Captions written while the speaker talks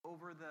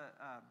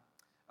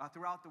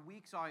throughout the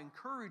week. So I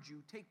encourage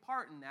you, take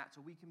part in that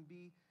so we can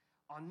be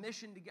on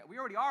mission together. We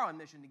already are on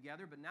mission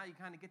together, but now you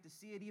kind of get to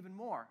see it even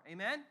more.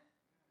 Amen?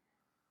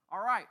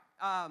 All right.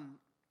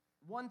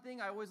 One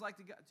thing I always like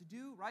to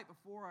do right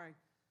before I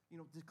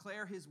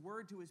declare His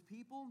word to His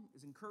people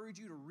is encourage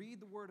you to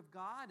read the Word of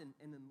God. And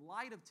in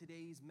light of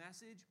today's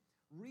message,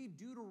 read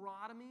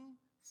Deuteronomy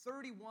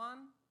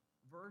 31,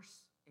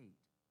 verse 8.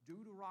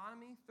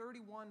 Deuteronomy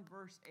 31,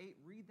 verse 8.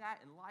 Read that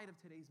in light of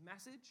today's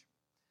message.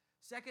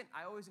 Second,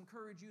 I always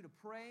encourage you to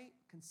pray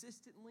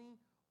consistently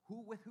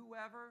with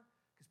whoever,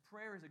 because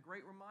prayer is a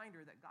great reminder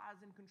that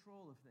God's in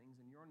control of things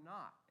and you're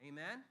not.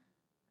 Amen?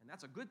 And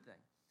that's a good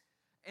thing.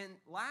 And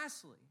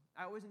lastly,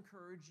 I always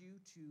encourage you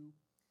to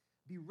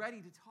be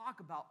ready to talk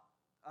about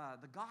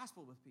the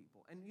gospel with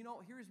people. And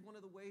here's one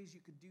of the ways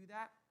you could do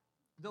that.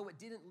 Though it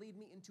didn't lead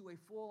me into a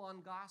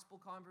full-on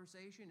gospel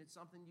conversation, it's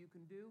something you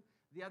can do.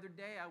 The other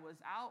day, I was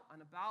out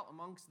and about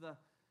amongst the,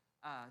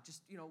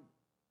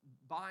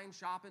 buying,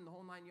 shopping, the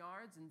whole 9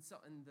 yards, and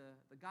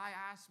the guy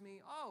asked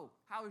me, "Oh,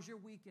 how has your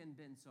weekend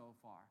been so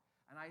far?"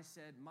 And I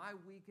said, "My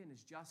weekend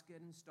is just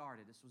getting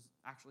started." This was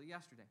actually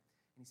yesterday.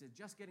 And he said,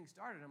 "Just getting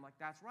started." I'm like,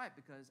 "That's right,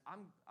 because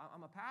I'm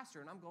a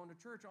pastor and I'm going to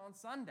church on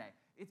Sunday.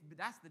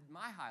 That's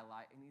my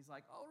highlight." And he's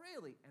like, "Oh,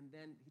 really?" And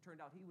then he turned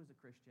out he was a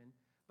Christian.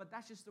 But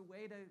that's just a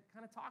way to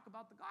kind of talk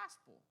about the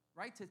gospel,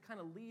 right? To kind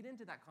of lead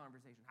into that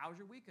conversation. How's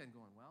your weekend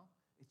going? Well,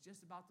 it's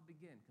just about to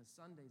begin, because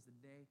Sunday's the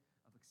day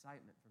of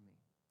excitement for me.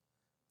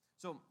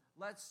 So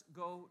let's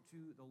go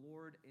to the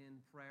Lord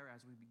in prayer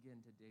as we begin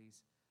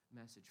today's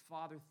message.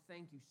 Father,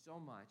 thank you so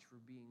much for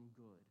being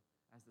good,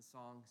 as the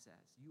song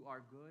says. You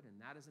are good, and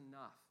that is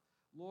enough.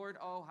 Lord,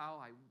 oh, how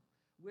I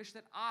wish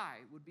that I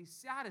would be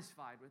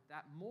satisfied with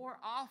that more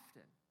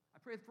often. I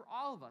pray for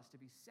all of us to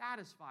be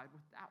satisfied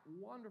with that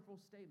wonderful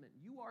statement.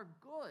 You are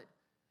good,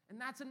 and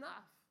that's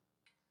enough.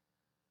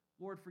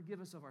 Lord,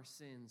 forgive us of our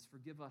sins.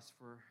 Forgive us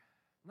for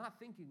not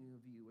thinking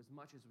of you as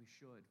much as we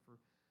should,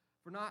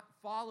 for not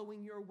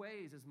following your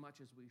ways as much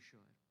as we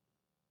should,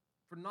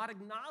 for not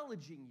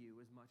acknowledging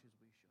you as much as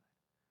we should.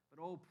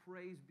 But oh,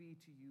 praise be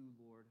to you,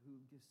 Lord,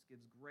 who just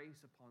gives grace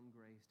upon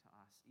grace to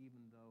us,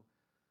 even though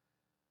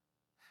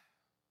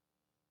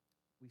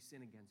we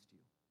sin against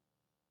you.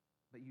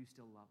 But you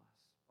still love us.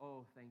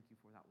 Oh, thank you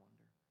for that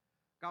wonder.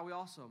 God,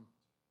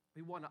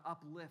 we want to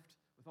uplift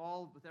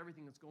with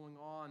everything that's going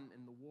on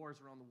in the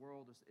wars around the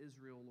world, as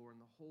Israel, Lord,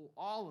 and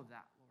all of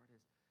that, Lord,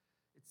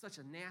 it's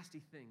such a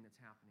nasty thing that's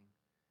happening.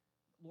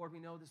 Lord,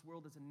 we know this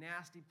world is a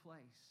nasty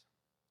place.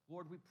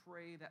 Lord, we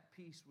pray that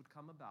peace would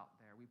come about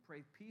there. We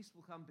pray peace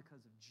will come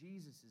because of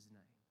Jesus'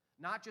 name,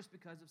 not just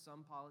because of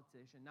some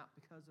politician, not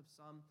because of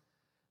some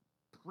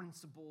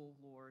principle,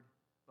 Lord,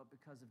 but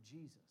because of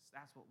Jesus.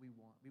 That's what we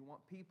want. We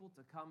want people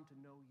to come to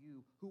know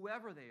you,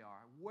 whoever they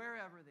are,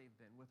 wherever they've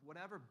been, with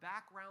whatever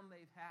background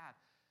they've had.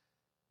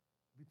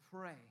 We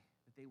pray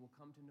that they will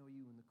come to know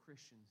you, and the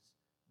Christians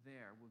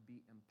there will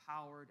be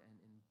empowered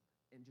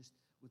and just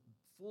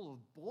full of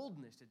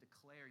boldness to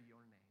declare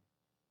your name.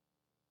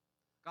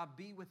 God,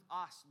 be with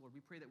us, Lord.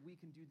 We pray that we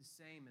can do the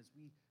same as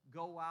we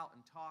go out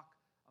and talk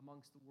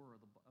amongst the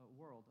world,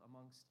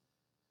 amongst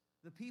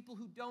the people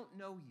who don't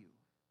know you,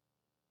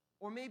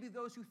 or maybe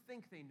those who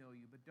think they know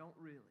you but don't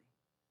really.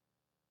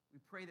 We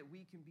pray that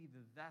we can be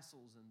the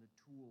vessels and the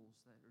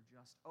tools that are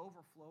just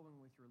overflowing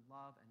with your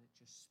love, and it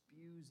just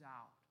spews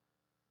out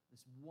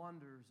this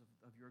wonders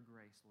of your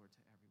grace, Lord,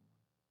 to everyone.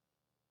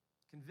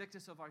 Convict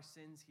us of our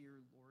sins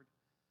here, Lord.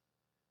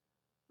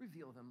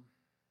 Reveal them.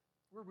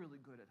 We're really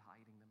good at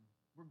hiding them.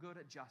 We're good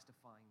at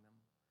justifying them.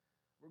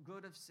 We're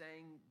good at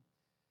saying,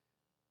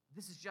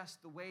 this is just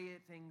the way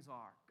things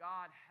are.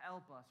 God,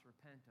 help us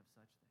repent of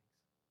such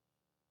things.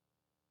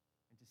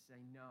 And to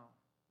say, no,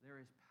 there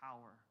is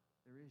power.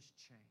 There is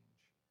change.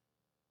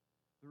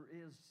 There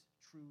is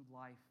true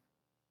life.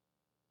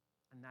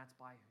 And that's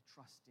by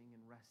trusting and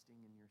resting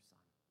in your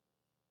Son.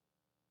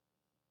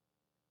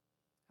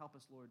 Help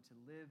us, Lord, to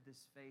live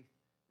this faith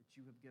that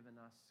you have given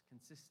us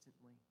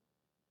consistently,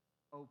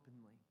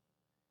 openly,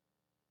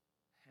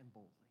 and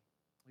boldly.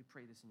 We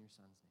pray this in your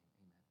Son's name.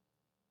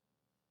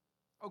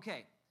 Amen.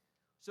 Okay,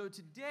 so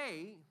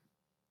today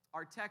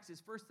our text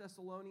is 1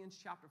 Thessalonians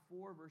chapter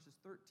 4, verses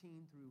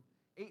 13 through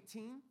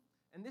 18.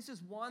 And this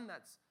is one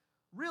that's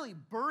really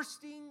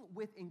bursting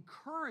with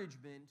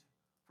encouragement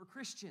for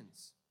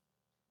Christians.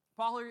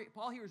 Paul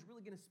here is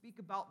really going to speak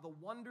about the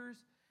wonders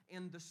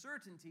and the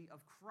certainty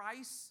of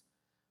Christ's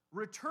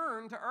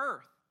return to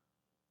earth,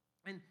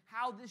 and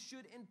how this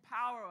should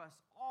empower us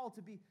all to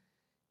be,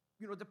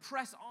 to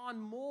press on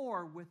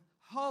more with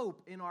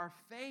hope in our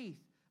faith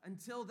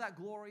until that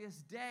glorious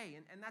day.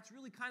 And that's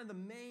really kind of the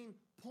main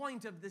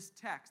point of this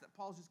text, that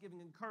Paul's just giving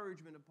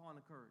encouragement upon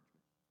encouragement.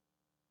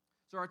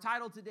 So our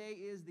title today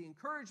is The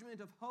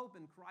Encouragement of Hope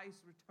in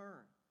Christ's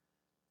Return.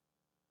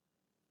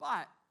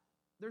 But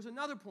there's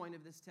another point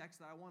of this text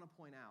that I want to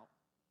point out,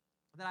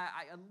 that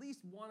I at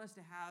least want us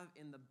to have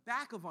in the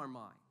back of our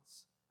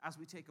minds as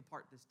we take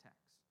apart this text.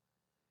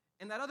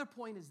 And that other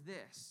point is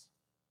this,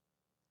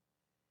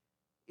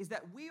 is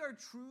that we are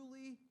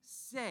truly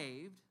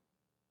saved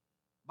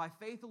by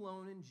faith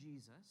alone in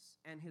Jesus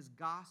and his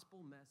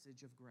gospel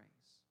message of grace.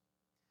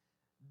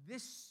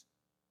 This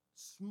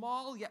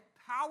small yet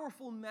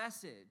powerful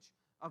message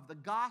of the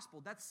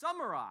gospel that's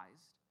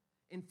summarized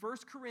in 1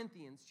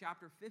 Corinthians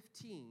chapter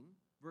 15,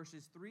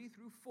 verses 3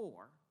 through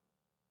 4,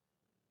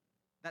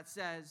 that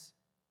says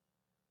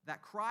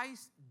that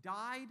Christ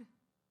died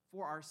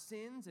for our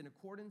sins in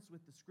accordance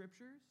with the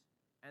Scriptures,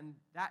 and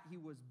that he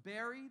was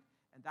buried,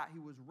 and that he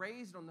was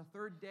raised on the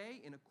third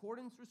day in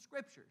accordance with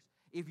Scriptures.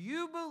 If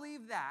you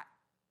believe that,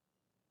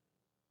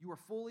 you are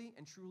fully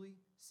and truly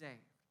saved.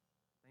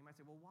 Now you might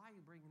say, well, why are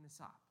you bringing this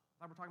up?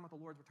 I thought we're talking about the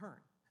Lord's return.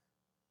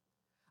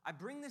 I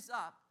bring this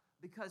up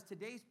because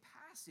today's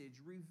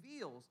passage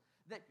reveals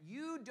that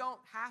you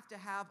don't have to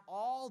have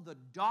all the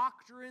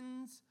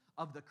doctrines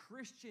of the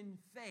Christian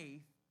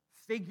faith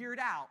figured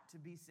out to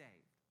be saved.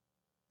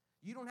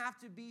 You don't have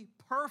to be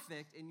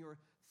perfect in your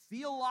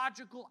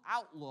theological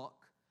outlook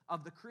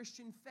of the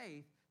Christian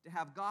faith to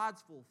have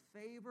God's full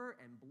favor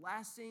and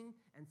blessing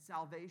and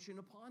salvation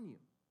upon you.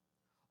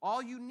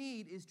 All you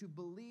need is to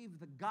believe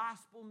the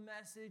gospel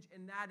message,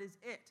 and that is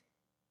it.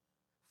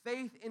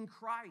 Faith in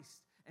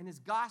Christ and his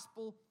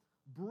gospel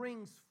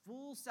brings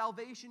full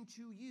salvation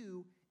to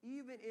you,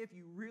 even if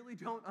you really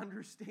don't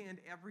understand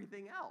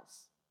everything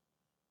else.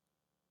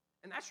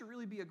 And that should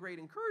really be a great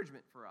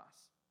encouragement for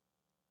us.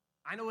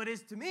 I know it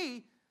is to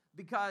me,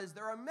 because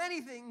there are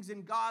many things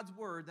in God's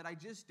word that I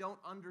just don't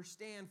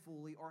understand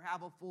fully or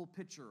have a full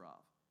picture of.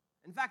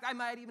 In fact, I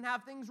might even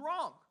have things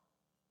wrong.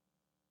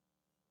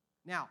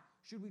 Now,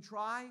 should we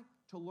try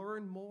to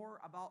learn more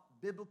about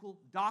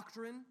biblical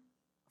doctrine?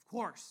 Of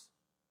course.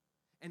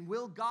 And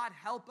will God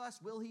help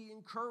us? Will he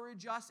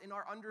encourage us in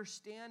our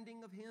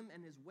understanding of him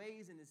and his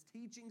ways and his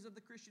teachings of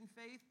the Christian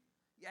faith?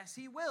 Yes,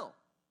 he will.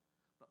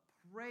 But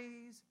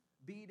praise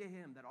be to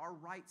him that our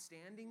right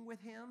standing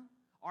with him,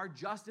 our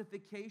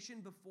justification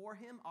before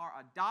him, our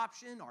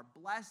adoption, our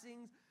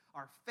blessings,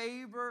 our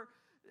favor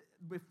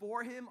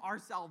before him, our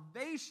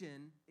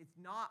salvation, it's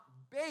not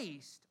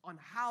based on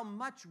how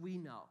much we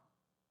know,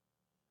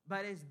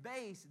 but it's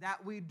based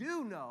that we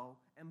do know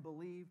and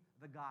believe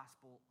the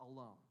gospel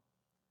alone.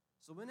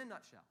 So in a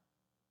nutshell,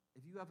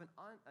 if you have an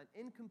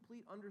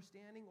incomplete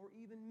understanding or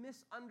even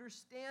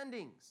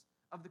misunderstandings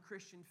of the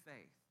Christian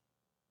faith,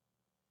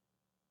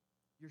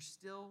 you're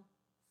still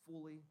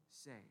fully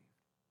saved.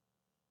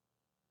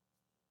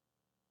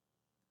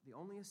 The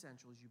only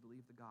essential is you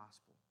believe the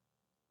gospel.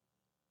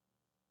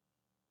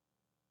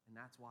 And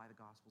that's why the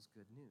gospel is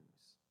good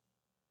news.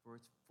 For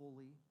it's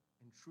fully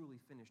and truly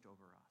finished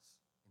over us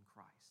in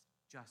Christ,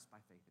 just by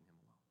faith in him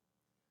alone.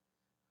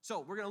 So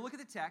we're going to look at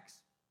the text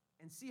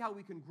and see how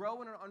we can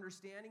grow in our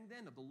understanding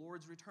then of the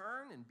Lord's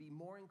return and be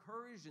more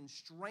encouraged and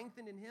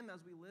strengthened in him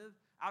as we live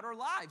out our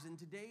lives in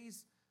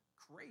today's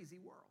crazy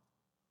world.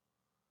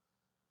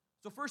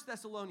 So 1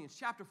 Thessalonians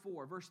chapter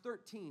 4, verse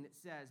 13, it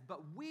says,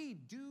 "But we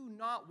do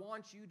not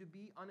want you to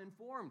be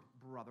uninformed,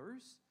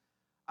 brothers,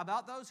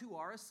 about those who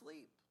are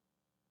asleep,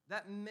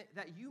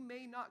 that you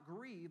may not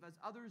grieve as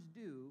others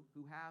do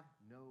who have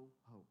no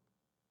hope."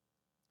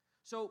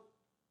 So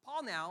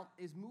Paul now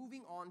is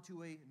moving on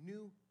to a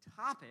new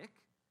topic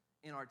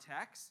in our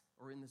text,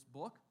 or in this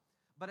book,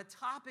 but a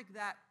topic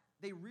that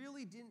they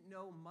really didn't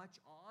know much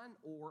on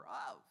or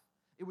of.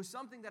 It was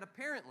something that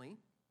apparently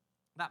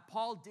that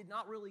Paul did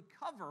not really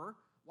cover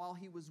while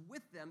he was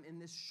with them in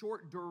this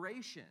short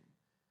duration.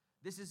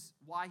 This is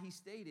why he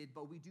stated,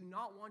 "But we do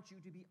not want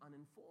you to be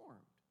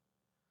uninformed."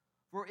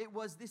 For it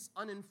was this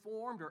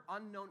uninformed or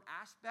unknown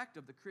aspect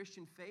of the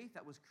Christian faith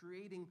that was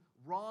creating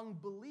wrong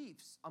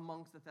beliefs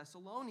amongst the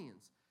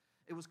Thessalonians.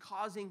 It was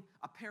causing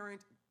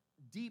apparent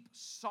deep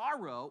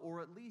sorrow,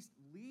 or at least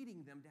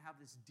leading them to have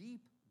this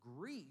deep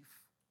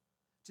grief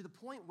to the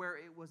point where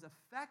it was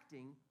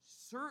affecting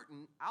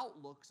certain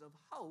outlooks of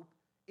hope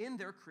in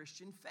their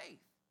Christian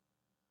faith.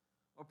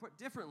 Or put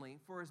differently,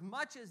 for as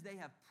much as they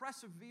have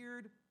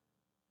persevered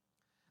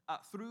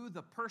through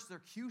the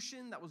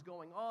persecution that was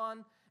going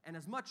on, and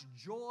as much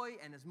joy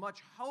and as much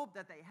hope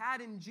that they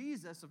had in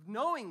Jesus of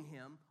knowing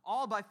him,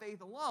 all by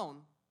faith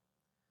alone,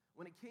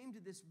 when it came to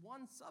this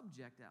one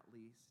subject at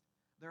least,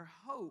 their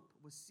hope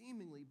was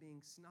seemingly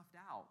being snuffed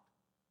out,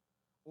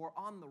 or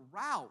on the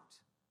route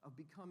of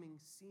becoming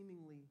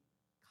seemingly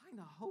kind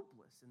of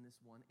hopeless in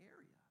this one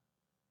area.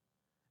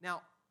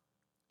 Now,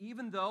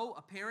 even though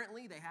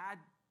apparently they had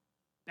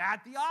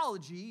bad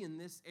theology in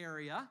this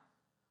area,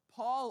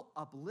 Paul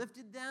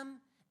uplifted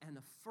them and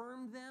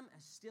affirmed them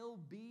as still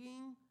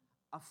being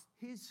of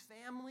his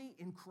family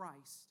in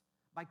Christ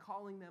by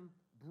calling them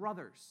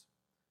brothers.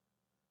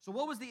 So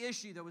what was the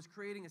issue that was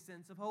creating a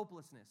sense of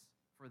hopelessness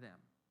for them?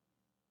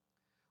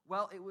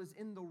 Well, it was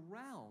in the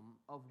realm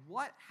of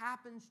what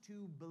happens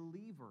to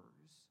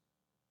believers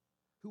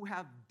who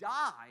have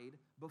died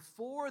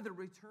before the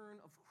return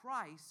of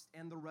Christ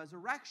and the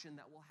resurrection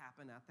that will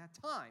happen at that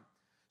time.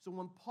 So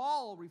when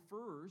Paul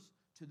refers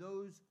to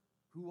those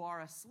who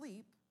are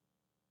asleep,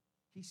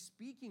 he's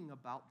speaking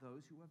about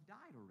those who have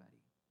died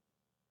already.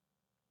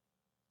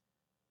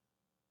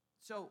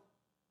 So,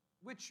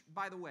 which,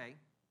 by the way,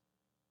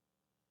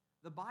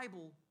 the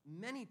Bible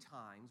many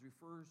times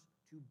refers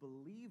to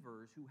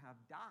believers who have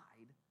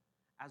died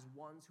as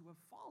ones who have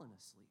fallen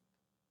asleep.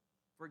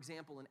 For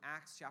example, in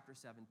Acts chapter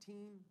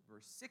 17,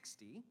 verse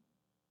 60,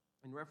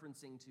 in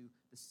referencing to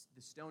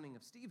the stoning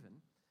of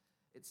Stephen,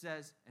 it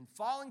says, "And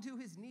falling to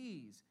his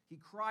knees, he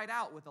cried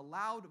out with a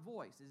loud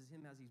voice." This is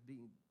him as he's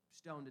being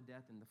stoned to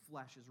death and the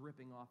flesh is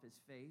ripping off his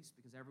face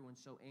because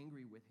everyone's so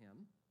angry with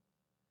him.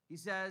 He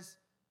says,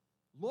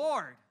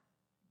 "Lord,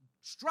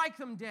 strike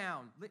them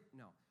down."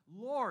 No,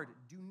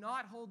 "Lord, do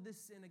not hold this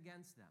sin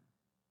against them."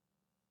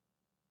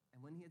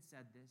 And when he had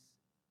said this,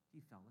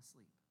 he fell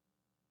asleep,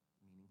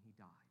 meaning he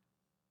died.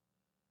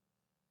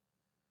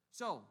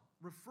 So,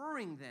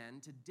 referring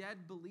then to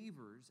dead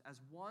believers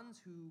as ones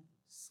who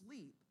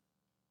sleep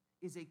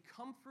is a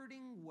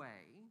comforting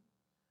way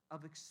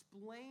of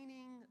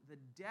explaining the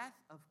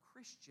death of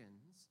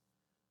Christians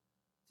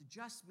to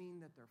just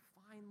mean that they're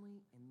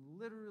finally and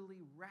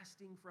literally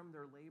resting from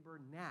their labor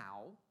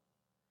now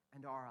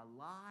and are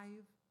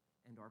alive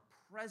and are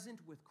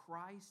present with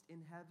Christ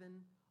in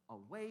heaven,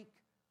 awake,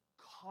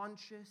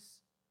 conscious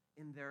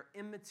in their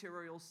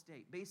immaterial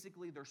state.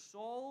 Basically, their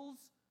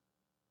souls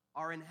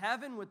are in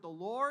heaven with the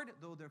Lord,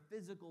 though their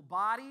physical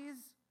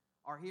bodies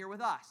are here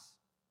with us.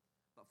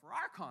 But for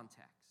our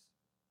context,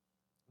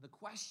 the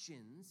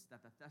questions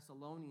that the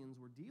Thessalonians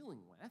were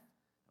dealing with,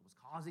 that was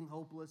causing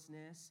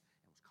hopelessness,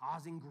 and was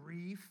causing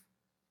grief,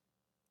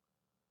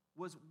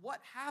 was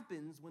what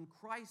happens when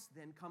Christ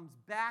then comes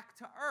back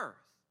to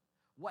earth?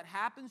 What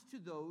happens to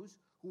those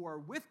who are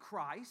with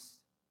Christ,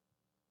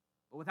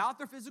 but without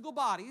their physical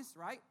bodies,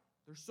 right?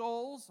 Their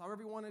souls,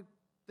 however you want to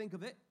think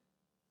of it.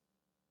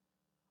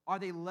 Are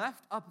they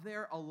left up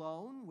there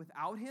alone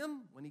without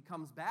him when he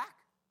comes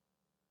back?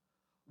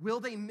 Will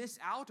they miss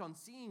out on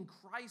seeing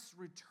Christ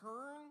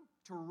return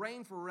to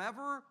reign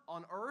forever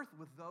on earth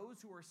with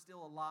those who are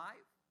still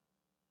alive?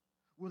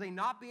 Will they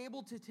not be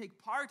able to take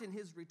part in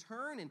his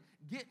return and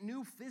get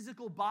new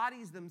physical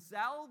bodies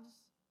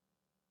themselves?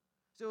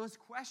 So it was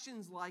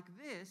questions like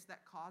this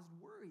that caused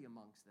worry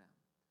amongst them,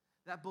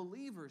 that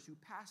believers who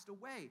passed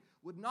away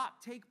would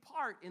not take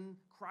part in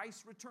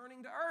Christ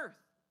returning to earth.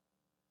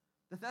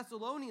 The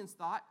Thessalonians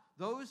thought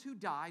those who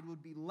died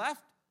would be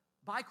left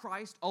by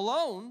Christ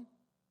alone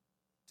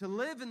to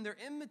live in their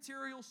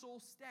immaterial soul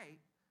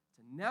state,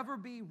 to never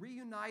be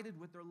reunited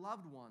with their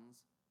loved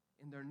ones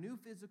in their new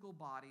physical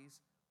bodies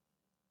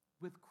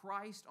with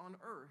Christ on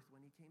earth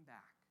when he came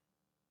back.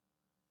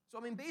 So,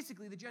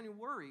 basically, the genuine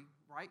worry,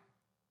 right,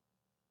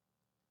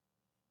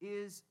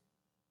 is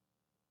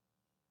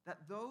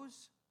that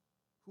those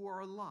who are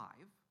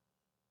alive,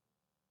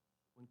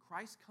 when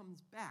Christ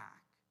comes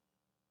back,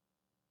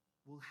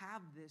 will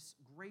have this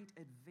great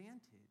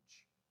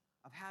advantage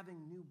of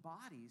having new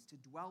bodies to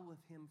dwell with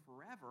him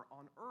forever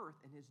on earth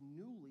in his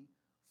newly,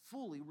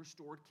 fully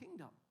restored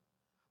kingdom.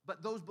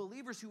 But those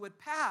believers who had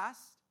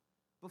passed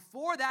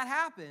before that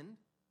happened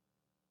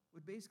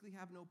would basically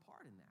have no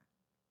part in that.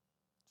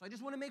 So I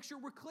just want to make sure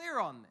we're clear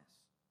on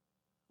this.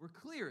 We're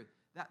clear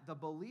that the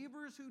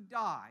believers who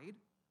died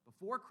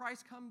before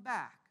Christ comes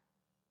back,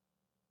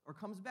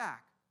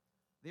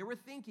 they were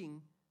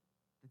thinking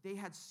that they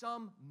had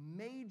some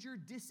major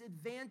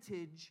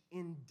disadvantage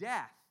in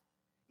death,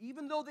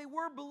 even though they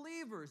were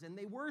believers and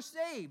they were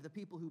saved, the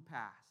people who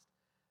passed.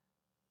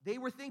 They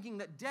were thinking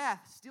that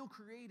death still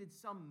created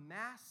some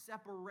mass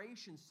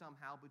separation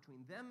somehow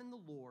between them and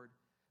the Lord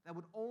that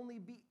would only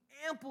be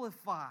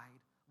amplified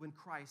when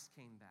Christ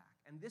came back.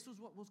 And this was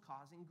what was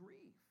causing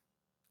grief.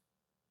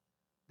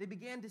 They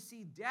began to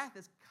see death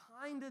as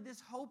kind of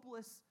this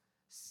hopeless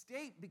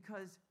state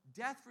because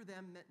death for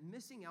them meant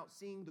missing out,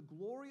 seeing the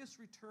glorious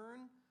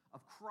return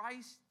of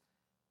Christ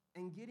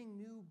and getting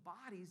new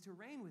bodies to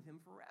reign with him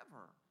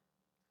forever.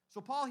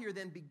 So Paul here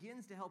then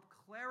begins to help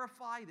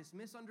clarify this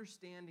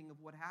misunderstanding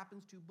of what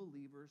happens to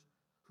believers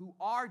who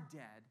are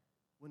dead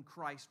when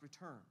Christ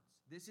returns.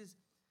 This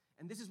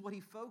is what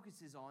he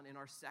focuses on in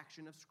our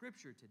section of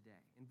Scripture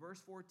today. In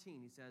verse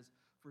 14, he says,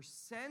 "For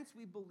since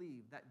we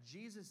believe that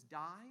Jesus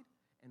died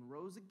and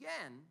rose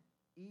again,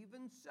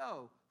 even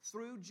so,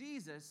 through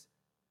Jesus,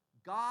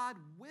 God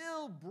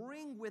will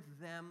bring with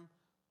him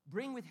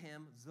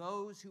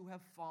those who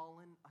have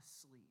fallen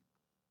asleep."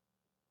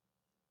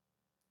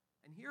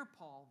 And here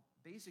Paul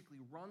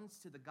basically runs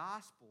to the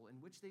gospel in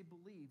which they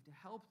believe to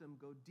help them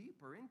go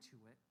deeper into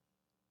it,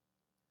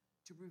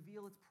 to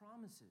reveal its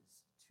promises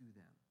to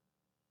them.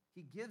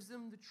 He gives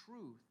them the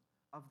truth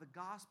of the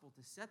gospel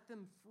to set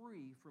them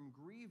free from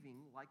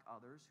grieving like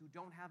others who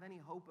don't have any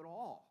hope at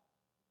all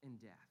in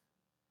death.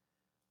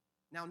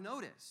 Now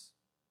notice,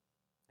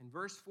 in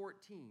verse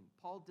 14,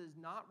 Paul does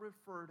not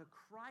refer to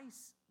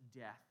Christ's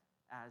death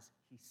as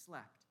he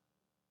slept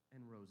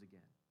and rose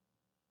again,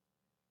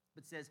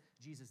 but says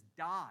Jesus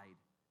died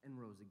and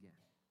rose again.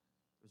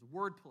 There's a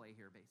word play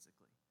here,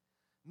 basically,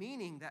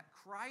 meaning that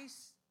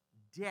Christ's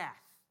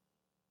death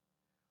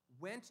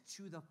went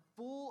to the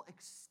full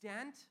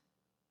extent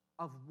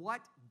of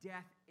what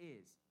death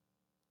is.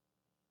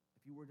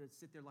 If you were to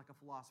sit there like a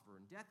philosopher,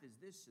 and death is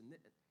this and that,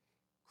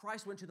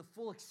 Christ went to the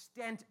full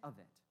extent of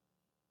it.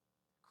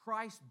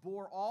 Christ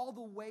bore all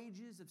the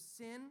wages of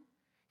sin.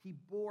 He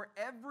bore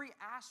every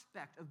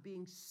aspect of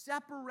being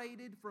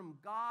separated from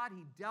God.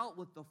 He dealt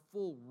with the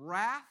full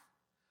wrath.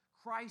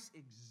 Christ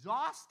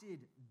exhausted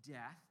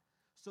death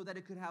so that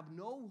it could have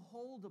no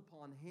hold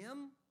upon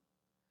him,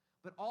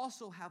 but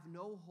also have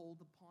no hold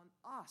upon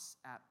us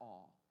at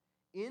all.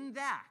 In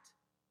that,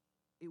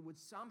 it would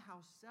somehow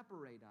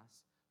separate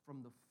us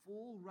from the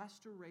full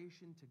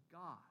restoration to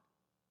God.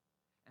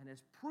 And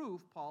as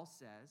proof, Paul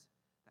says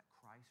that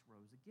Christ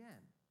rose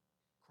again.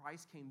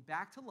 Christ came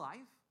back to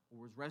life, or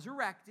was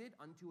resurrected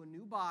unto a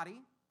new body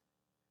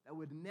that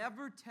would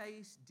never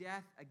taste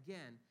death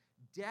again.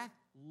 Death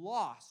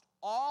lost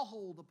all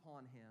hold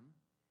upon him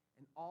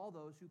and all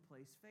those who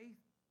place faith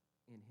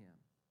in him.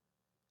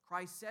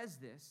 Christ says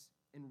this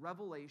in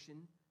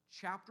Revelation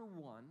chapter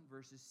 1,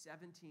 verses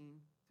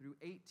 17 through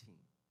 18.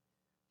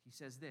 He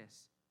says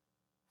this,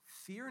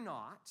 "Fear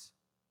not,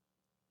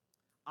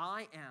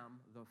 I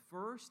am the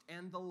first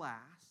and the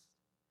last,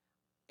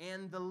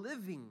 and the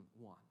living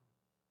one.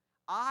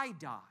 I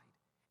died,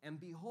 and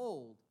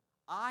behold,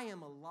 I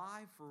am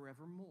alive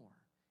forevermore,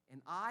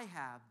 and I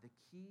have the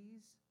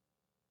keys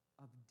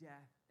of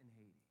death and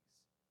Hades."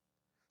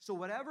 So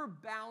whatever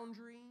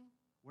boundary,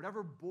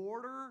 whatever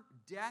border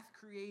death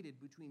created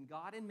between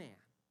God and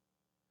man,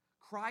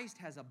 Christ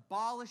has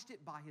abolished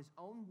it by his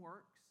own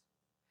works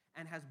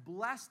and has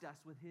blessed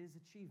us with his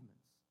achievements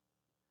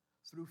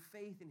through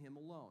faith in him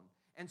alone.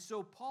 And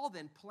so Paul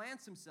then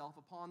plants himself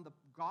upon the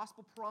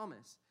gospel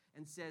promise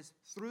and says,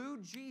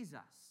 through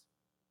Jesus,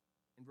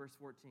 in verse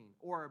 14,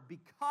 or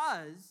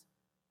because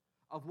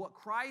of what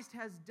Christ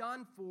has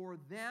done for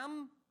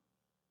them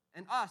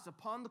and us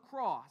upon the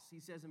cross, he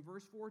says in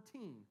verse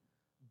 14,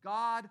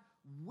 God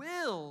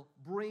will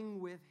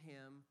bring with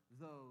him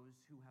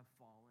those who have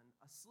fallen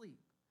asleep.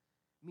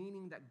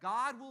 Meaning that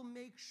God will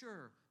make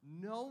sure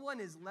no one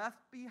is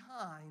left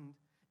behind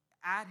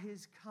at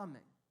his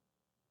coming.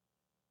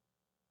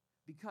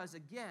 Because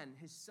again,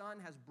 his Son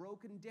has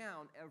broken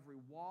down every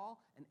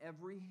wall and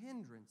every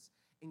hindrance,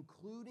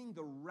 including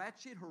the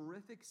wretched,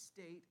 horrific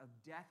state of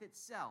death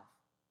itself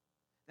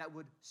that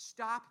would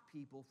stop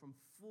people from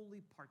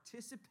fully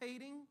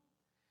participating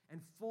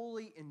and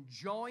fully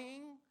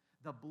enjoying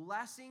the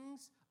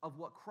blessings of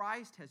what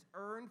Christ has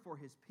earned for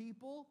his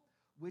people,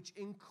 which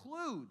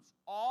includes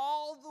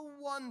all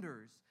the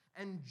wonders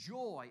and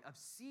joy of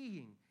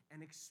seeing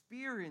and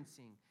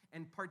experiencing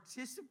and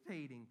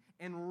participating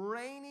and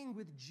reigning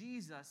with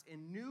Jesus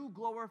in new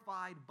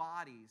glorified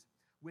bodies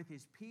with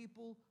his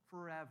people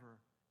forever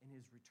in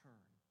his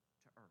return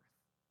to earth.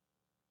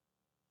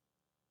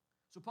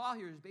 So Paul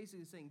here is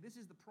basically saying this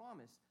is the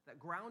promise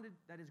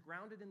that is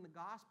grounded in the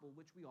gospel,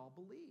 which we all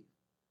believe.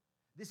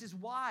 This is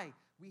why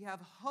we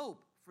have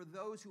hope for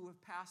those who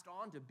have passed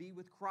on to be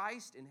with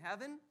Christ in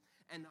heaven,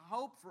 and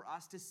hope for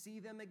us to see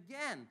them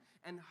again,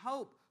 and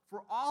hope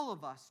for all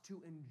of us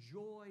to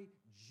enjoy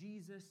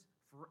Jesus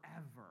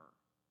forever.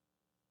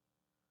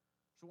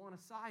 So on a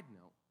side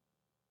note,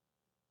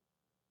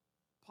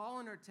 Paul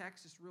in our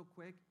text, just real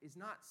quick, is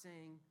not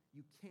saying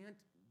you can't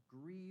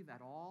grieve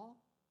at all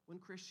when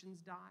Christians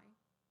die,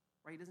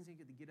 right? He doesn't say you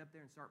have to get up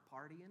there and start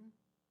partying,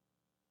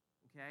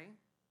 okay?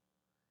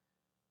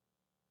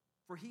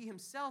 For he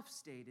himself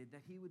stated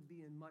that he would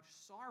be in much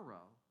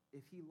sorrow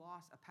if he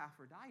lost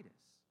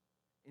Epaphroditus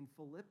in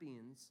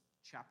Philippians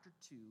chapter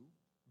 2,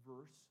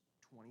 verse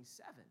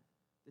 27.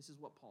 This is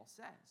what Paul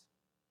says.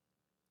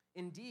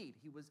 Indeed,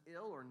 he was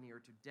ill or near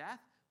to death,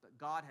 but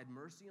God had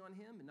mercy on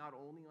him, and not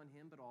only on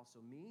him, but also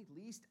me,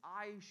 lest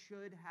I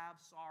should have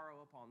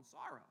sorrow upon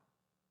sorrow.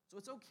 So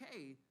it's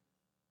okay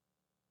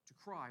to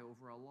cry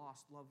over a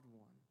lost loved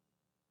one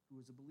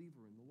who is a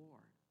believer in the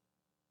Lord.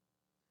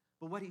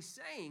 But what he's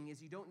saying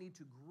is you don't need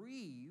to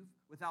grieve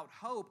without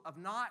hope of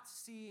not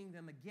seeing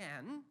them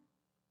again,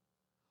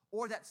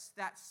 or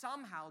that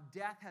somehow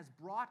death has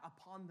brought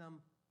upon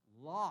them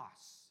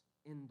loss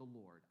in the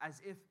Lord,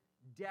 as if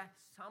death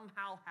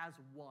somehow has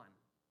won,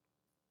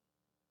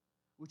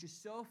 which is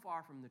so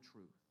far from the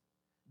truth.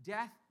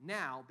 Death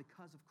now,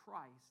 because of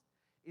Christ,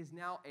 is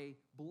now a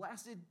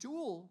blessed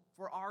tool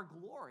for our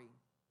glory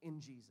in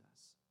Jesus.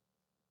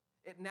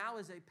 It now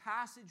is a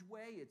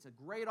passageway. It's a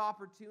great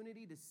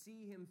opportunity to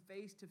see him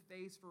face to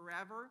face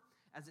forever,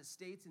 as it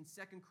states in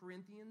 2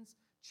 Corinthians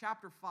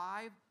chapter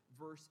 5,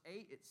 verse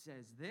 8. It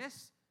says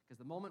this, because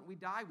the moment we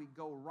die, we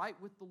go right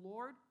with the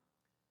Lord.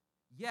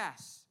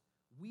 Yes,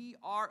 we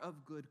are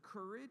of good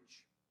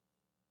courage,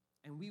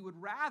 and we would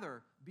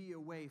rather be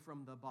away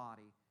from the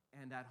body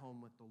and at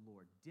home with the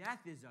Lord. Death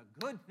is a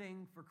good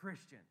thing for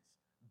Christians.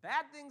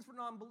 Bad things for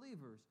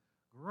non-believers,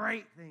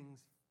 great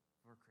things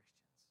for Christians.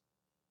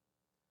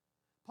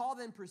 Paul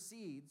then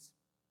proceeds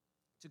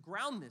to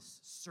ground this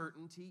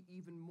certainty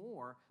even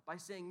more by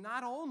saying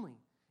not only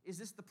is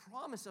this the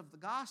promise of the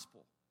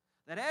gospel,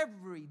 that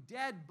every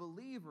dead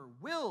believer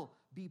will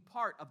be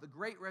part of the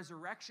great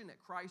resurrection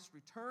at Christ's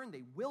return.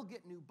 They will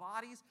get new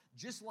bodies,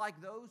 just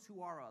like those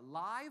who are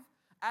alive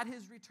at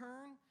his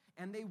return,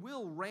 and they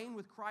will reign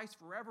with Christ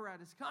forever at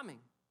his coming.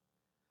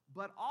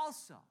 But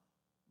also,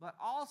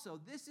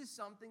 this is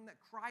something that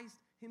Christ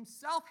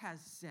himself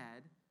has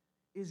said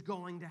is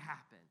going to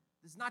happen.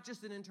 This is not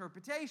just an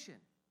interpretation.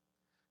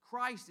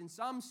 Christ, in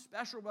some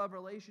special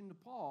revelation to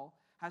Paul,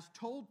 has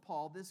told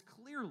Paul this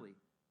clearly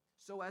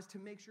so as to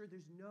make sure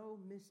there's no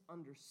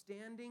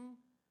misunderstanding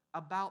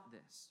about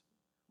this,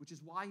 which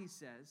is why he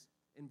says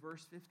in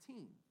verse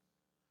 15,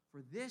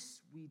 "For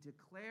this we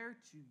declare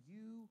to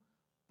you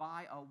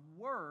by a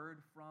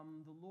word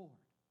from the Lord."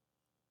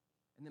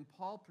 And then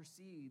Paul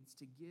proceeds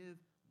to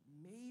give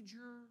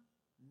major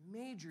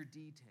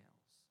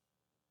details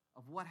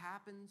of what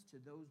happens to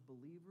those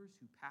believers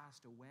who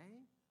passed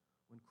away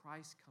when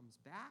Christ comes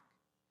back,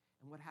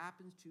 and what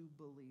happens to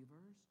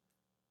believers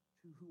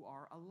who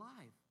are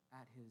alive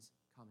at his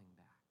coming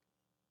back.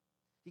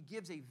 He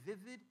gives a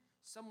vivid,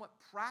 somewhat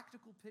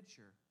practical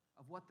picture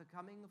of what the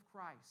coming of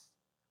Christ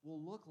will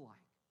look like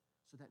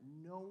so that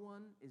no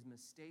one is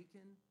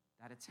mistaken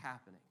that it's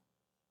happening.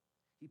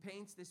 He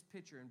paints this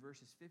picture in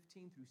verses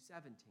 15 through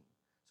 17.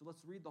 So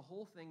let's read the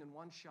whole thing in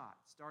one shot,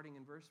 starting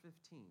in verse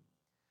 15.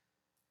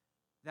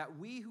 "That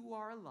we who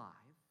are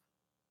alive,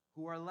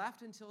 who are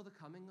left until the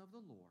coming of the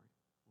Lord,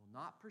 will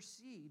not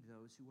precede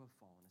those who have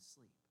fallen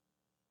asleep.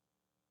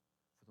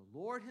 For the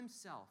Lord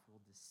himself will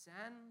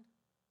descend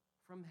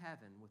from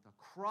heaven with a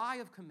cry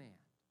of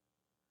command,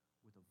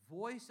 with the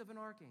voice of an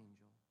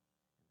archangel,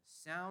 and the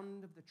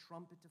sound of the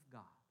trumpet of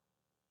God.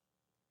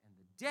 And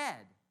the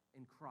dead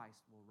in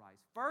Christ will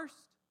rise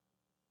first.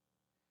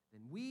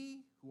 Then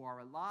we who are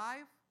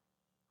alive,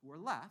 who are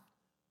left,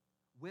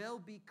 will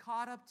be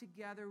caught up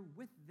together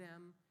with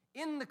them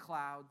in the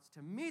clouds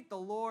to meet the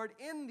Lord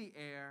in the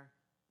air,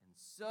 and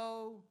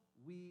so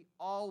we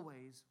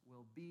always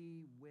will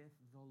be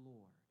with the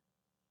Lord."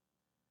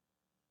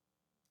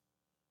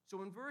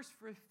 So in verse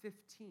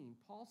 15,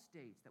 Paul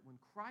states that when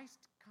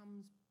Christ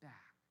comes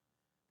back,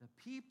 the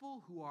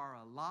people who are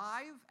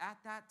alive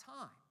at that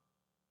time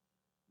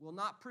will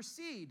not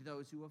precede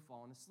those who have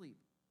fallen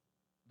asleep,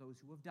 those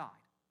who have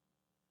died.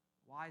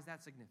 Why is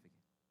that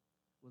significant?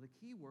 Well, the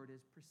key word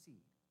is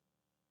precede.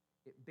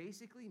 It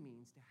basically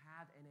means to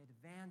have an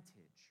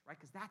advantage, right?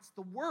 Because that's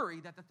the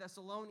worry that the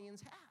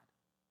Thessalonians had.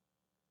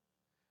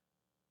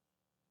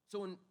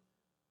 So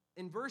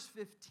in verse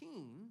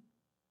 15,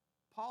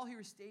 Paul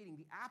here is stating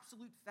the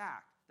absolute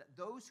fact that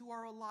those who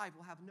are alive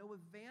will have no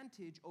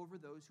advantage over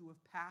those who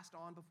have passed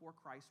on before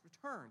Christ's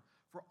return.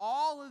 For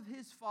all of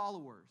his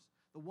followers,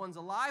 the ones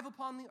alive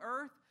upon the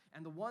earth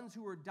and the ones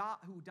who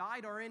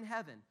died are in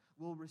heaven,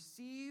 will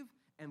receive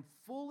and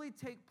fully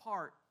take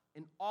part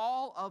in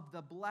all of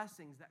the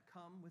blessings that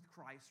come with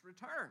Christ's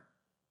return.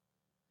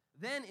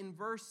 Then in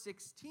verse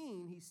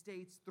 16, he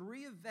states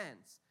three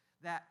events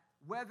that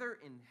whether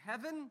in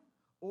heaven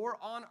or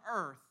on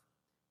earth,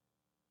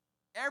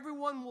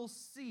 everyone will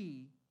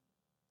see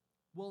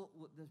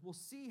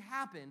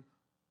happen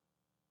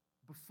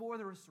before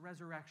the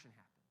resurrection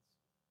happens.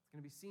 It's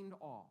going to be seen to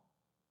all.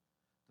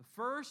 The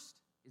first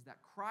is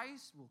that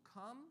Christ will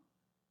come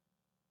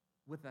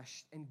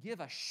and give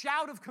a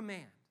shout of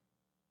command.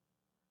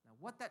 Now,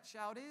 what that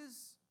shout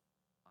is,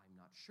 I'm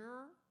not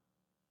sure.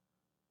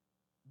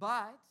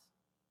 But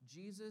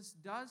Jesus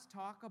does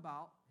talk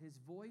about his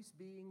voice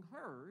being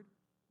heard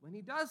when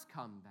he does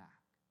come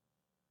back.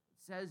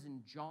 It says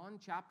in John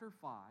chapter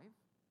 5,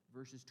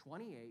 verses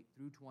 28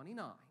 through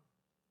 29,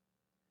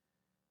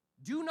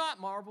 "Do not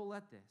marvel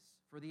at this,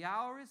 for the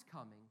hour is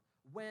coming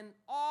when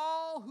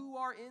all who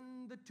are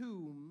in the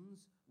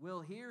tombs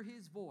will hear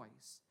his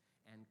voice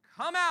and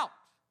come out.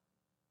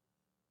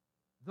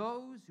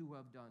 Those who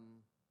have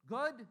done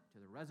good to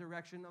the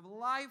resurrection of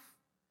life,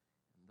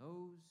 and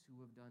those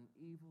who have done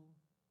evil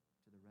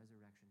to the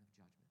resurrection of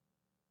judgment."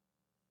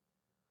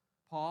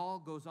 Paul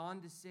goes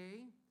on to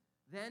say,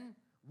 then,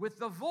 with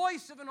the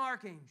voice of an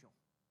archangel.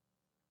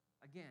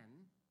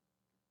 Again,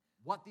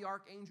 what the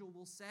archangel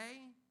will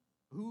say,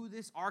 who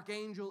this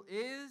archangel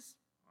is,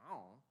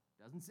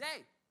 doesn't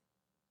say.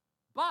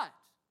 But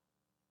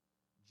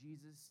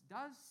Jesus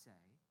does say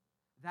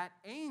that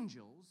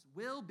angels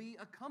will be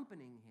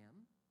accompanying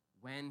him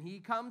when he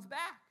comes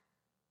back.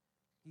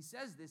 He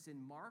says this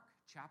in Mark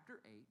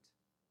chapter 8,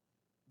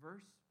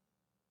 verse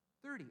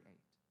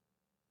 38.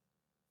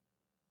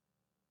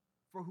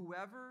 "For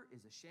whoever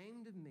is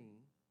ashamed of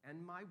me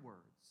and my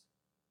words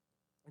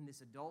in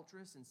this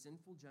adulterous and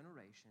sinful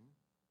generation,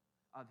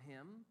 of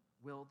him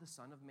will the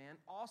Son of Man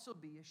also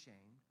be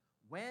ashamed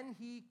when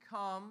he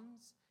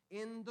comes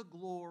in the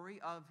glory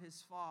of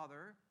his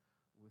Father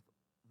with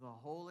the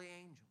holy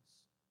angels."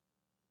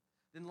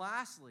 Then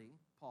lastly,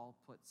 Paul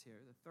puts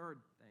here the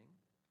third thing,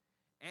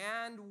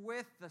 "and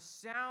with the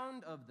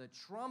sound of the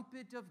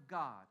trumpet of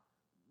God."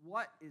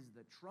 What is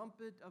the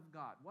trumpet of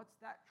God? What's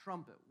that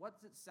trumpet?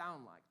 What's it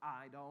sound like?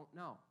 I don't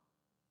know.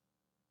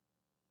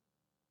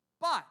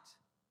 But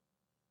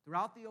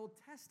throughout the Old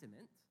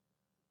Testament,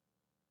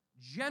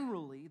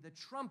 generally, the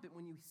trumpet,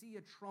 when you see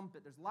a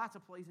trumpet, there's lots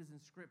of places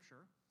in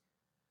Scripture,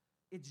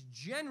 it's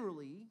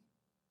generally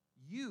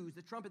used,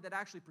 the trumpet that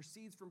actually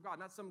proceeds from God,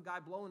 not some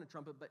guy blowing a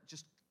trumpet, but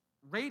just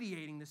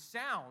radiating the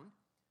sound,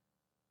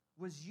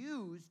 was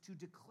used to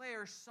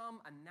declare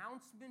some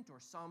announcement or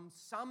some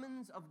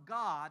summons of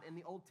God in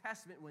the Old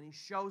Testament when he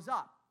shows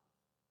up.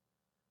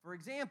 For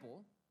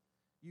example,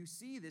 you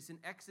see this in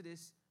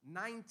Exodus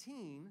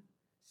 19,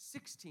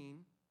 16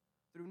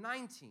 through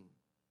 19.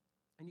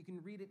 And you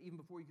can read it even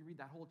before you can read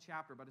that whole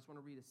chapter, but I just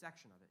want to read a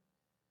section of it.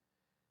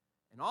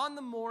 And on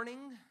the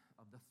morning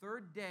of the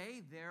third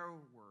day, there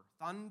were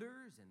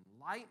thunders and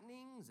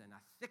lightnings and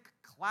a thick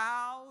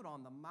cloud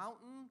on the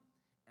mountain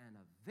and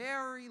a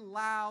very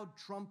loud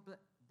trumpet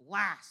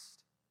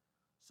blast,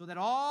 so that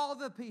all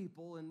the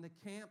people in the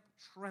camp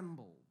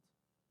trembled.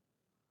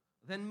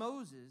 Then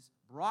Moses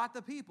brought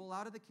the people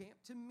out of the camp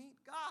to meet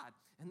God,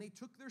 and they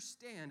took their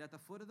stand at the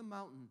foot of the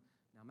mountain.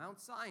 Now Mount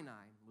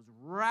Sinai was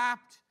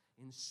wrapped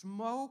in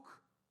smoke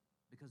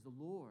because the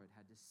Lord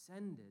had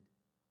descended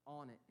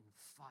on it in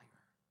fire.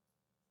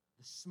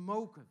 The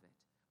smoke of it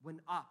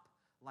went up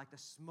like the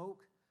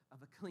smoke of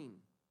a kiln.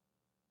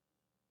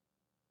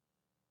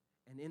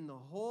 And the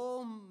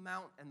whole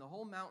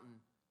mountain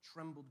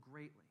trembled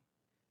greatly.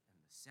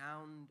 And the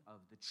sound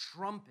of the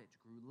trumpet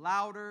grew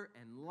louder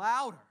and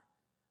louder.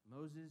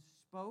 Moses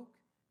spoke,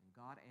 and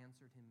God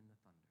answered him in the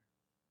thunder.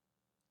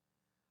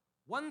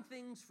 One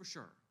thing's for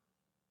sure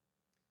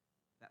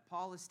that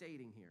Paul is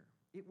stating here.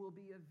 It will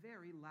be a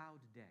very loud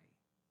day,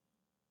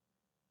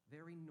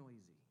 very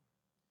noisy,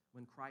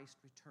 when Christ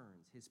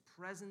returns. His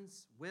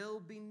presence will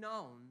be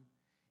known.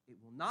 It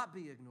will not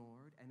be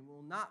ignored and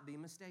will not be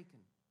mistaken.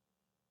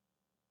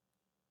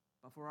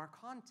 But for our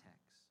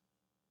context,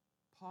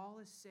 Paul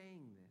is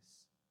saying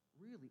this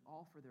really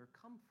all for their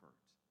comfort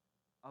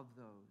of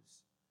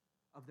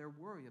their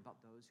worry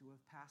about those who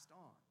have passed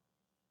on.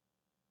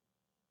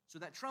 So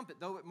that trumpet,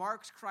 though it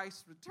marks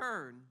Christ's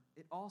return,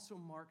 it also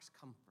marks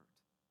comfort.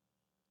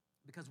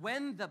 Because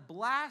when the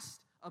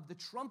blast of the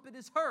trumpet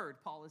is heard,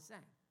 Paul is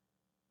saying,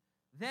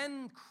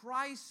 then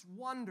Christ's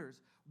wonders,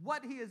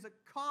 what he has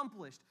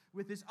accomplished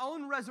with his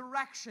own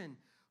resurrection,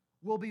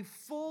 will be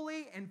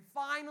fully and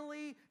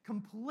finally,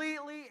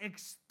 completely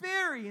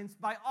experienced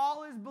by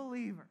all his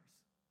believers.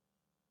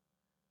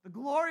 The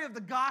glory of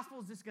the gospel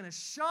is just going to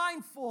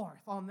shine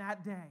forth on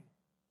that day.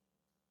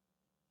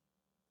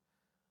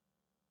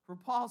 For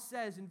Paul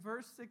says in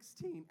verse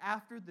 16,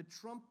 after the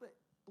trumpet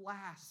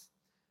blast,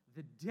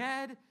 the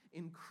dead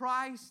in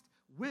Christ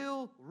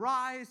will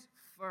rise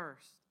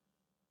first.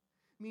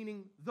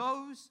 Meaning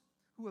those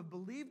who have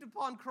believed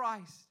upon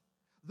Christ,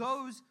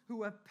 those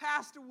who have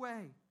passed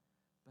away,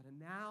 but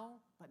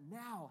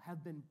now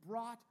have been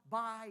brought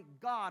by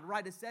God.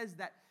 Right? It says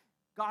that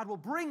God will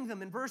bring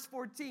them in verse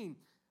 14.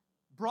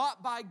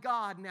 Brought by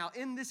God now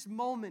in this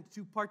moment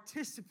to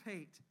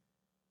participate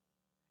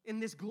in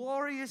this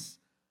glorious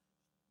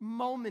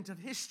moment of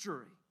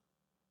history.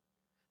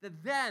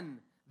 That then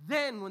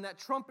when that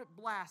trumpet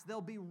blasts,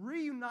 they'll be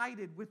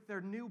reunited with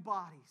their new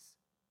bodies.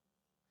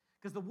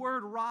 Because the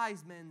word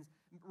rise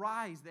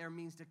there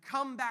means to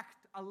come back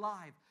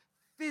alive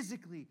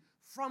physically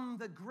from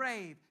the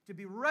grave, to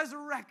be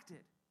resurrected.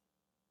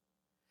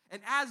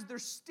 And as they're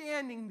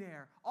standing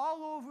there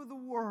all over the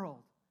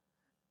world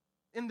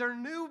in their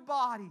new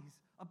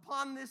bodies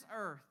upon this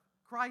earth,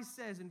 Christ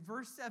says in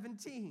verse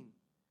 17,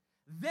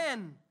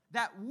 then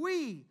that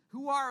we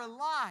who are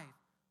alive,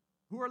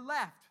 who are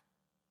left,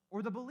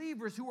 or the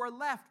believers who are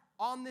left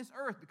on this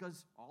earth,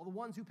 because all the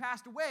ones who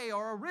passed away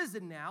are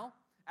arisen now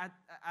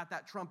at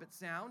that trumpet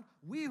sound,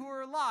 we who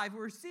are alive, who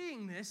are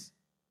seeing this,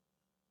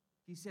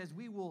 he says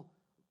we will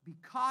be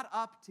caught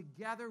up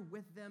together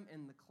with them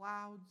in the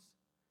clouds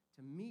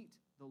to meet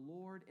the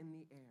Lord in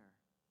the air.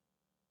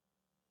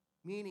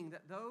 Meaning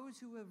that those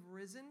who have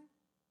risen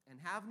and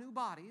have new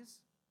bodies,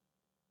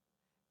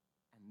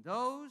 and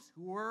those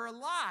who are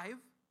alive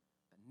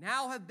but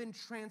now have been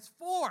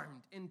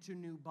transformed into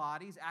new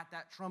bodies at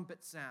that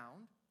trumpet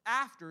sound,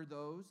 after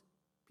those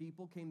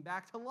people came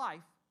back to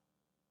life,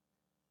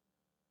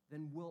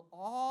 then will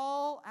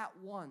all at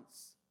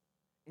once,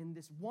 in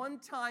this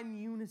one-time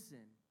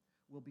unison,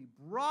 will be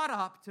brought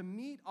up to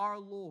meet our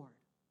Lord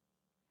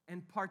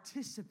and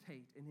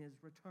participate in his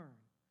return,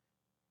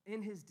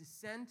 in his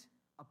descent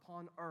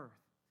upon earth,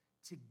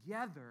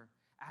 together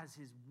as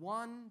his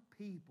one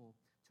people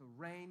to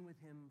reign with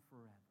him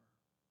forever.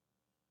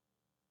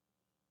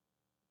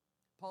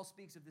 Paul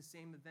speaks of the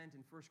same event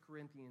in 1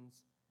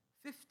 Corinthians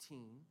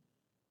 15,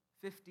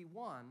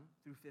 51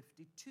 through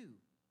 52.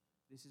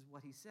 This is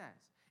what he says.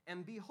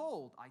 And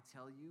behold, I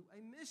tell you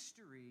a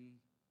mystery.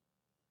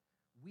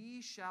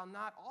 We shall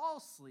not all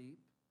sleep,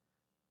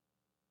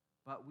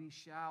 but we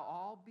shall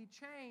all be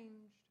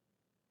changed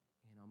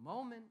in a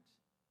moment,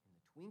 in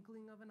the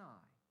twinkling of an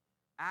eye,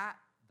 at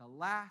the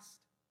last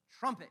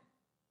trumpet.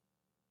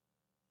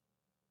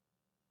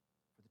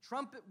 For the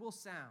trumpet will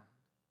sound,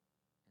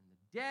 and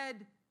the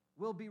dead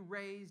will be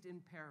raised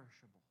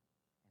imperishable,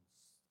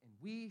 and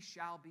we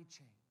shall be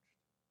changed.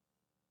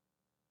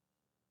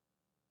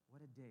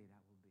 What a day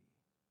that will be.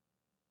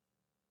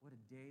 What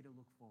a day to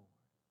look forward.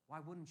 Why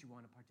wouldn't you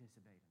want to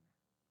participate in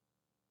that?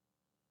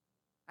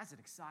 That's an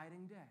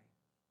exciting day.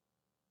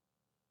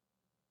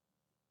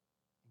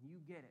 And you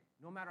get it.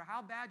 No matter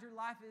how bad your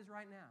life is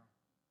right now,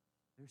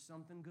 There's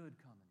something good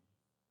coming.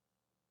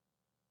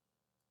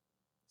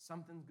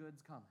 Something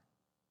good's coming.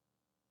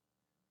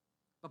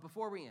 But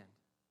before we end,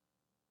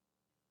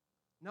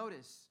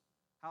 notice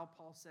how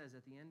Paul says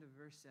at the end of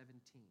verse 17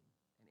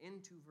 and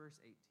into verse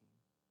 18,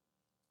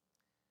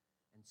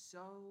 and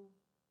so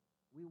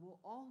we will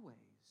always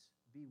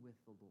be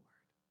with the Lord.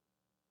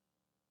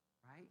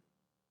 Right?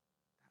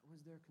 That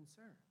was their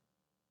concern.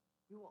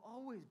 We will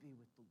always be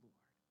with the Lord.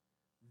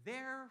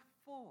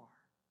 Therefore,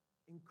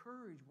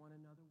 encourage one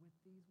another with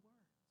these words.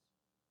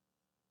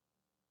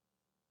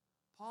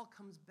 Paul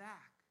comes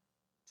back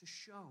to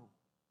show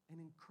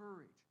and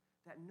encourage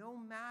that no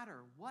matter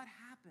what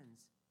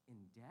happens in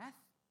death,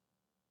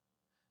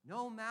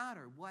 no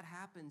matter what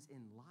happens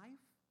in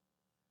life,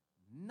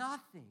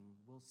 nothing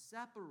will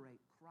separate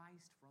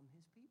Christ from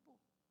his people.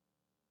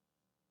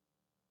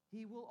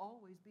 He will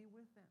always be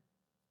with them.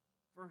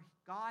 For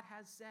God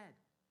has said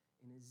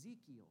in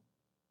Ezekiel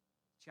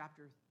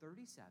chapter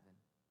 37,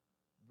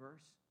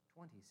 verse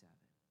 27,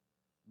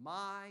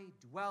 my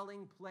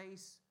dwelling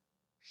place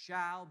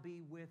shall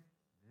be with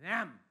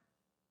them,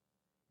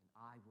 and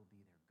I will be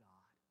their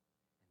God,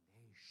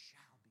 and they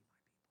shall be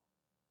my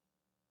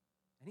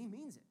people. And he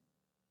means it.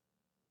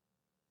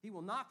 He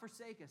will not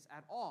forsake us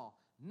at all.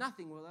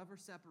 Nothing will ever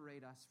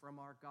separate us from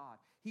our God.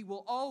 He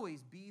will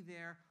always be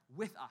there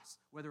with us,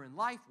 whether in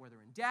life,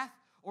 whether in death,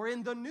 or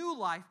in the new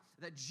life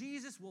that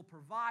Jesus will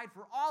provide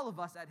for all of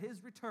us at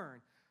his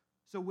return.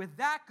 So with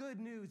that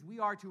good news, we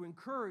are to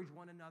encourage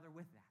one another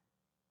with that.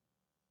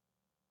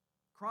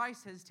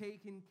 Christ has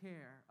taken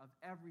care of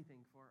everything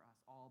for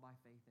us, all by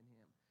faith in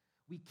him.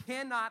 We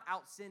cannot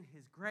out-sin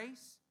his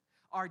grace.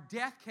 Our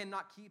death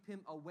cannot keep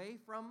him away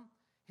from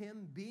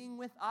him being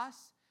with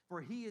us, for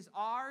he is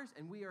ours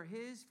and we are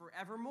his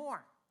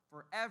forevermore.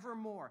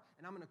 Forevermore.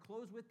 And I'm going to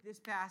close with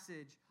this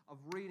passage of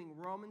reading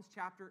Romans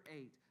chapter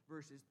 8,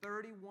 verses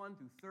 31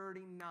 through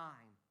 39,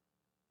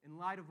 in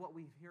light of what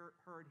we've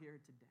heard here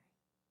today.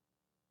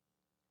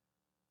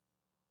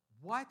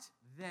 What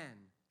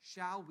then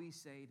shall we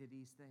say to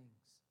these things?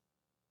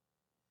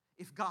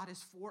 If God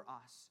is for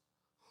us,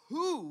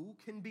 who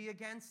can be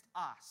against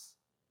us?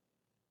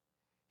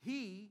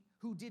 He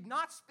who did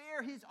not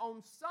spare his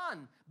own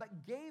son,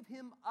 but gave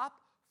him up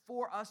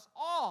for us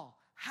all,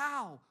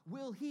 how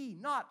will he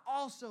not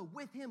also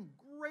with him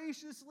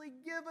graciously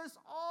give us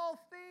all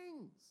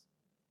things?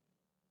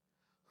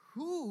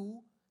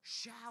 Who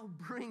shall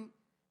bring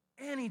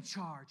any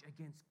charge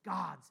against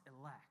God's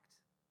elect?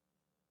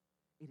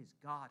 It is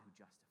God who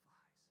justifies.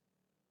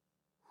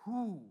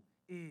 Who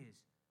is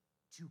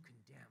to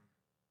condemn?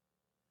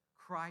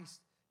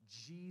 Christ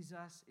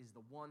Jesus is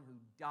the one who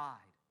died.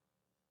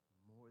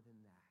 More than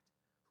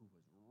that, who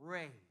was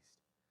raised,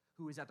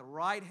 who is at the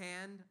right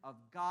hand of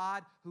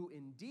God, who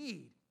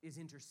indeed is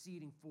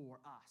interceding for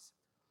us.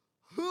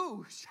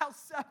 Who shall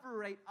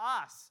separate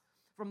us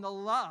from the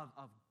love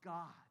of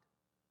God?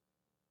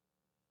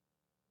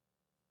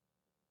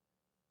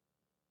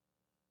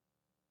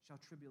 Shall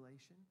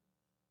tribulation,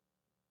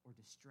 or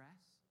distress,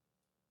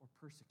 or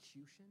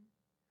persecution,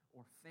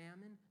 or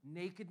famine,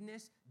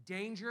 nakedness,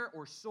 danger,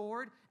 or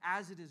sword,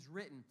 as it is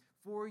written,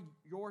 for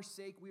your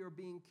sake we are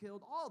being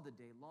killed all the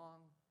day long.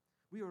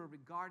 We are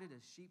regarded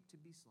as sheep to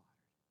be slaughtered.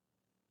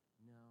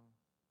 No,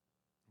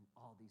 in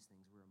all these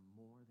things we are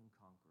more than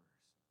conquerors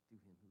through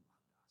him who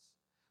loved us.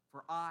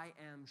 For I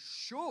am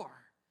sure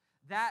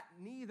that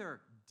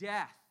neither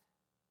death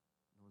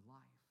nor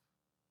life,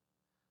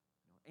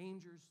 nor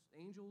angels,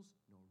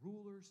 nor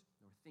rulers,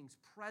 nor things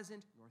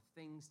present, nor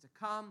things to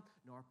come,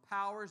 nor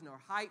powers, nor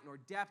height, nor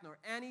depth, nor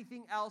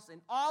anything else in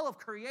all of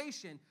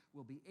creation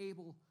will be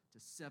able to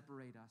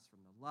separate us from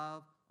the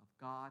love of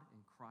God in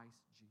Christ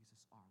Jesus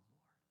our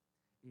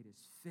Lord. It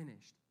is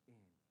finished in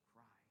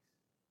Christ.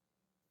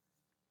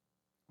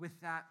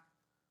 With that,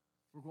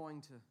 we're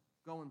going to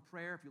go in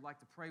prayer. If you'd like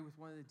to pray with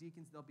one of the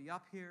deacons, they'll be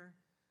up here.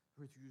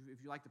 Or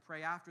if you'd like to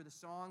pray after the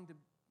song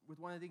with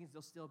one of the deacons,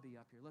 they'll still be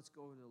up here. Let's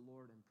go to the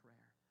Lord in prayer.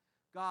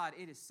 God,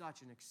 it is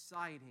such an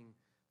exciting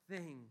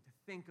thing to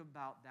think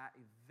about that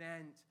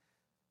event,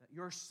 that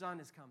your Son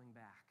is coming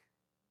back.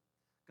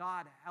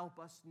 God, help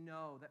us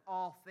know that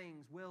all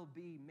things will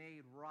be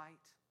made right,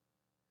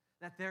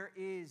 that there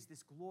is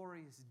this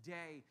glorious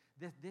day,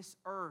 that this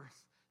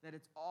earth, that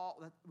it's all,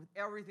 that with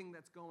everything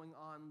that's going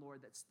on, Lord,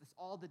 that's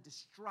all the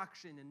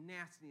destruction and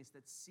nastiness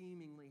that's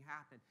seemingly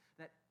happened,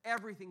 that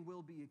everything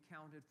will be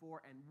accounted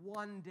for, and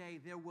one day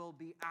there will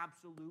be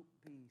absolute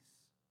peace.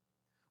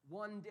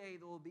 One day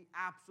there will be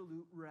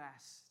absolute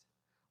rest.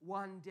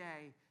 One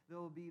day there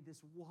will be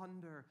this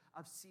wonder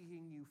of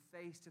seeing you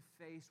face to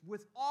face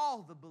with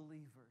all the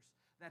believers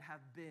that have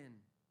been.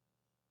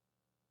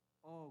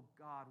 Oh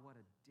God, what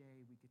a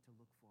day we get to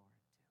look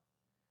forward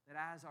to.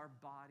 That as our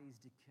bodies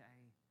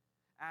decay,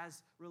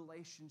 as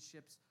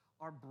relationships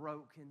are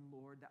broken,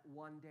 Lord, that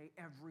one day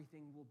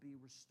everything will be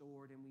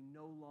restored and we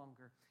no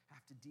longer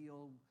have to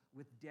deal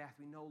with death.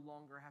 We no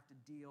longer have to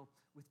deal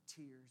with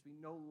tears. We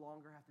no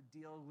longer have to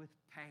deal with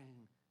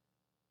pain,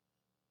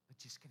 but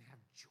just can have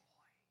joy.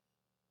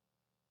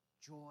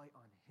 Joy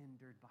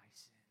unhindered by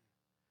sin.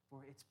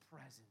 for its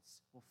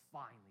presence will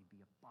finally be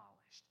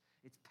abolished.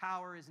 Its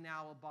power is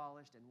now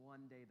abolished, and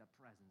one day the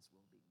presence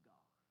will be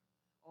gone.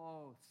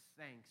 Oh,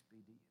 thanks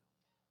be to you.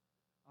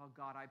 Oh,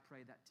 God, I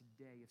pray that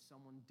today, if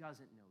someone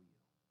doesn't know you,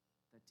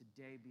 that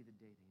today be the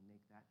day they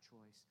make that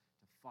choice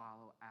to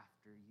follow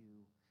after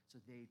you,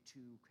 so they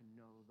too can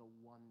know the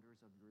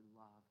wonders of your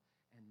love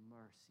and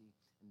mercy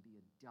and be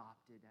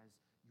adopted as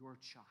your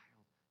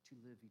child to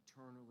live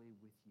eternally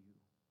with you.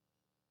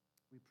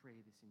 We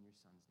pray this in your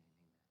Son's name.